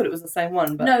people. Oh, I thought it was the same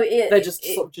one, but no, they're just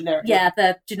sort of generic. Yeah,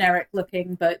 they're generic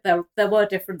looking, but there were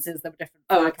differences. There were different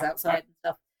flags outside and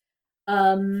stuff.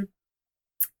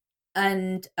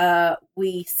 And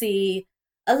we see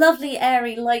a lovely,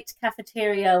 airy, light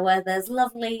cafeteria where there's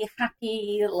lovely,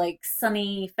 happy,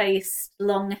 sunny-faced,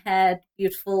 long-haired,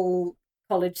 beautiful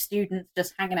college students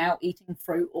just hanging out, eating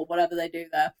fruit or whatever they do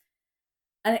there.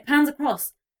 And it pans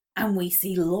across, and we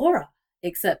see Laura.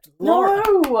 Except Laura.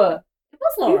 No! It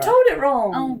was Laura. You told it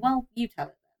wrong. Oh, well, you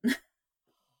tell it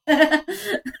then.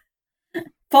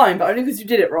 Fine, but only because you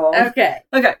did it wrong. Okay,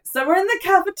 so we're in the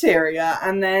cafeteria,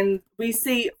 and then we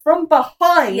see from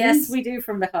behind... Yes, we do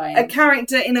from behind. A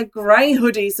character in a grey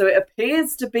hoodie, so it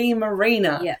appears to be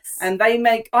Marina. Yes. And they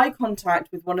make eye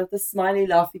contact with one of the smiley,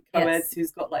 laughy co-eds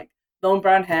who's got, long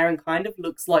brown hair and kind of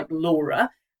looks like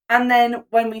Laura. And then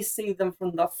when we see them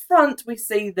from the front, we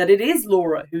see that it is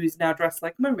Laura, who is now dressed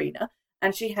like Marina,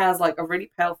 and she has, a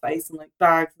really pale face and,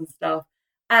 bags and stuff.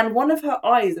 And one of her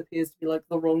eyes appears to be,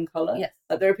 the wrong colour. Yes.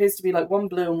 There appears to be, one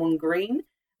blue and one green.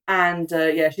 And,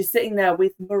 she's sitting there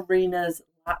with Marina's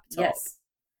laptop. Yes.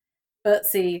 But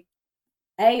see,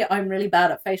 A, I'm really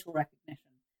bad at facial recognition.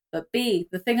 But B,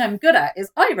 the thing I'm good at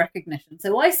is eye recognition.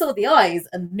 So I saw the eyes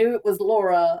and knew it was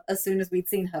Laura as soon as we'd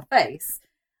seen her face.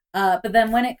 But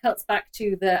then when it cuts back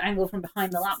to the angle from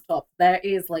behind the laptop, there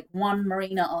is, one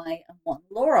Marina eye and one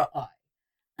Laura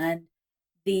eye.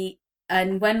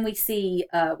 And when we see,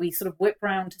 we sort of whip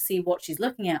round to see what she's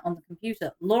looking at on the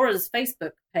computer. Laura's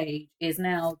Facebook page is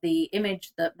now the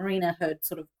image that Marina had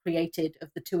sort of created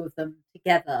of the two of them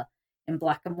together in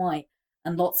black and white.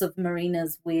 And lots of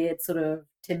Marina's weird sort of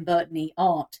Tim Burton-y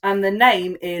art. And the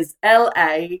name is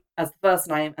L.A. as the first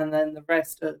name, and then the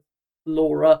rest of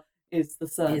Laura is the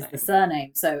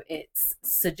surname. So it's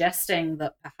suggesting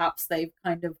that perhaps they've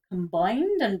kind of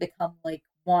combined and become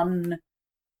one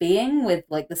being with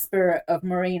the spirit of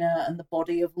Marina and the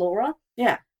body of Laura.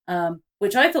 Yeah.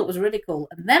 Which I thought was really cool.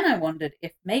 And then I wondered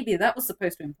if maybe that was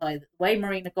supposed to imply that the way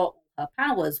Marina got all her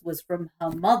powers was from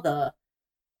her mother,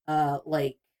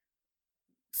 like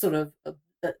sort of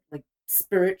like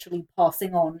spiritually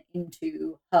passing on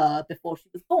into her before she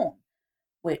was born,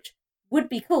 which would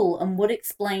be cool and would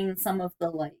explain some of the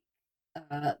like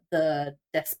the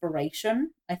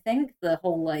desperation, I think, the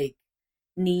whole like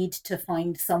need to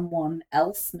find someone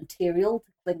else material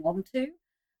to cling on to.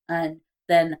 And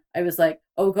then I was like,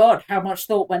 oh god, how much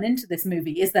thought went into this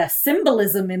movie? Is there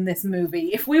symbolism in this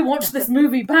movie? If we watch this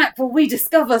movie back, will we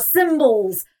discover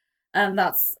symbols? And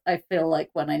that's, I feel like,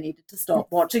 when I needed to stop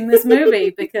watching this movie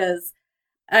because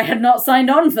I had not signed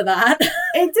on for that.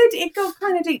 It got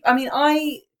kind of deep. I mean,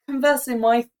 conversely,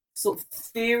 my sort of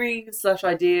theory /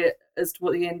 idea as to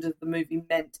what the end of the movie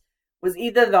meant was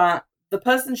either that the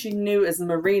person she knew as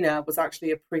Marina was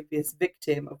actually a previous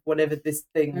victim of whatever this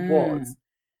thing was,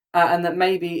 and that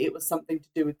maybe it was something to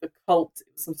do with the cult. It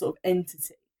was some sort of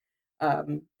entity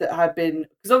that had been,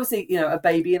 because obviously, you know, a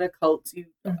baby in a cult, you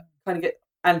kind of get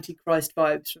Antichrist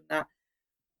vibes from that.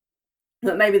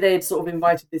 That maybe they had sort of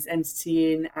invited this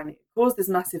entity in and it caused this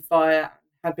massive fire and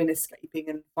had been escaping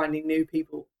and finding new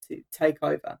people to take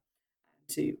over,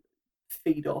 to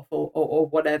feed off or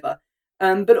whatever.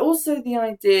 But also the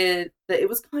idea that it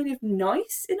was kind of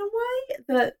nice in a way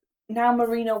that now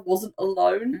Marina wasn't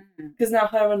alone, because now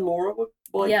her and Laura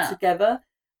were together.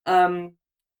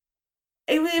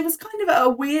 It was kind of a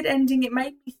weird ending. It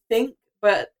made me think,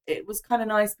 but it was kind of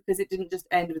nice because it didn't just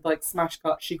end with like smash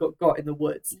cut, she got in the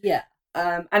woods. Yeah.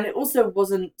 And it also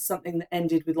wasn't something that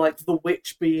ended with like the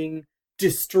witch being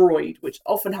destroyed, which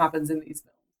often happens in these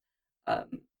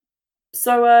films.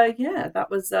 Yeah, that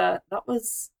was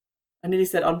I nearly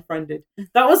said unfriended.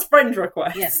 That was friend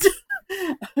request. Yes.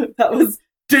 That was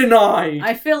denied.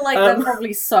 I feel like they're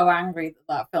probably so angry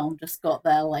that film just got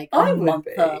there like a month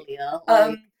earlier.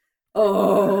 Like,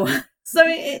 So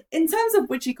in terms of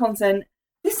witchy content,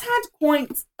 this had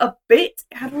quite a bit.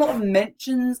 It had a lot of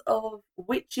mentions of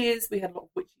witches. We had a lot of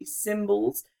witchy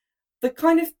symbols. The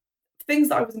kind of things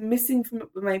that I was missing from it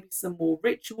were maybe some more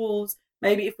rituals.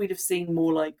 Maybe if we'd have seen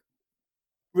more like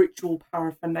ritual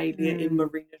paraphernalia in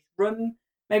Marina's room,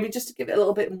 maybe just to give it a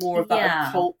little bit more of that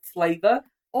occult flavour.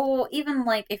 Or even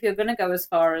like if you're going to go as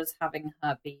far as having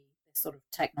her be this sort of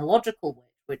technological witch,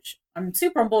 which I'm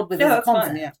super on board with as a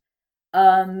concept.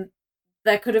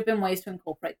 There could have been ways to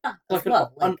incorporate that like as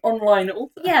well. An online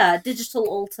altar. Yeah, digital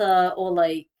altar, or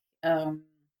like, I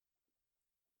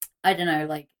don't know,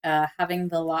 like having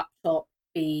the laptop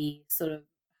be sort of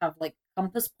have like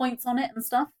compass points on it and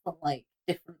stuff for like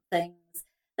different things.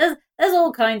 There's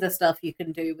all kinds of stuff you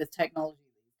can do with technology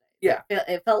these days. Yeah.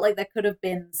 It felt like there could have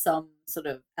been some sort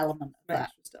of element of that.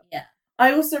 Stuff. Yeah.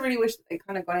 I also really wish that they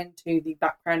kind of got into the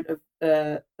background of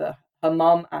her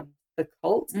mum and the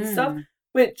cult and stuff,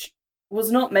 which was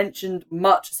not mentioned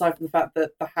much aside from the fact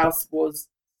that the house was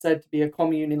said to be a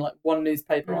commune in like one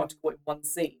newspaper article in one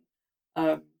scene.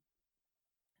 I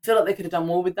feel like they could have done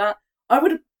more with that. I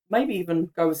would maybe even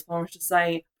go as far as to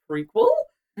say prequel,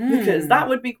 because that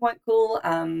would be quite cool.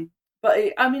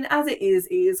 But I mean, as it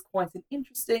is quite an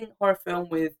interesting horror film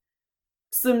with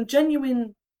some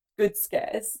genuine good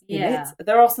scares in it.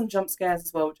 There are some jump scares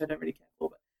as well, which I don't really care for,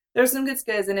 but there are some good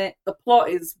scares in it. The plot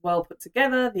is well put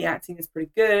together. The acting is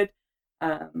pretty good.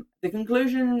 The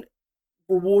conclusion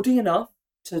rewarding enough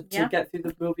to get through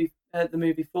the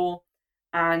movie for,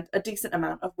 and a decent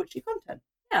amount of witchy content.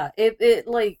 Yeah,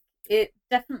 it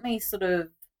definitely sort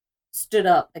of stood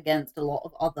up against a lot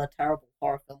of other terrible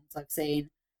horror films I've seen.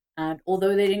 And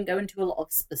although they didn't go into a lot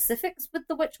of specifics with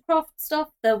the witchcraft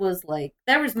stuff, there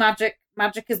is magic.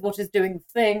 Magic is what is doing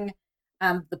the thing,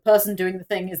 and the person doing the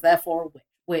thing is therefore a witch,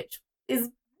 which is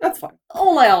that's fine.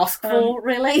 All I ask for,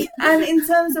 really. And in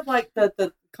terms of like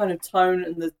the kind of tone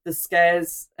and the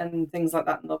scares and things like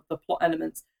that, and the plot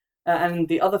elements, and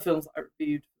the other films that I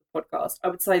reviewed for the podcast, I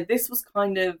would say this was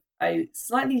kind of a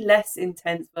slightly less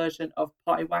intense version of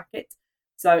Pyewacket.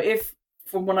 So if,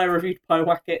 from when I reviewed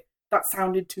Pyewacket, that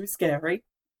sounded too scary,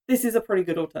 this is a pretty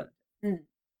good alternative.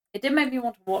 It did make me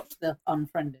want to watch The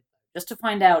Unfriended, just to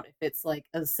find out if it's like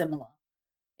as similar.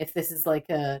 If this is like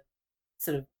a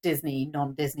sort of Disney,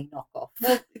 non-Disney knockoff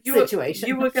situation.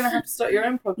 You were going to have to start your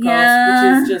own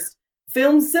podcast, which is just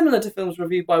films similar to films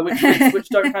reviewed by witches, which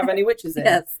don't have any witches in,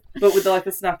 but with like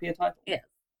a snappier title. Yes.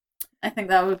 I think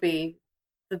that would be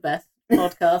the best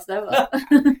podcast ever.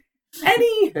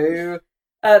 Anywho,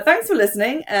 thanks for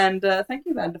listening, and thank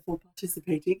you, Amanda, for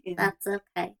participating in That's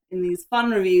okay. In these fun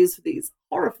reviews for these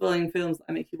horrifying films that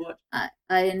I make you watch.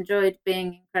 I enjoyed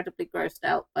being incredibly grossed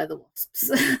out by the wasps.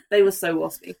 They were so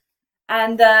waspy.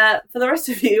 And for the rest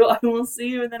of you, I will see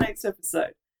you in the next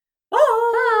episode. Bye!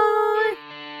 Bye!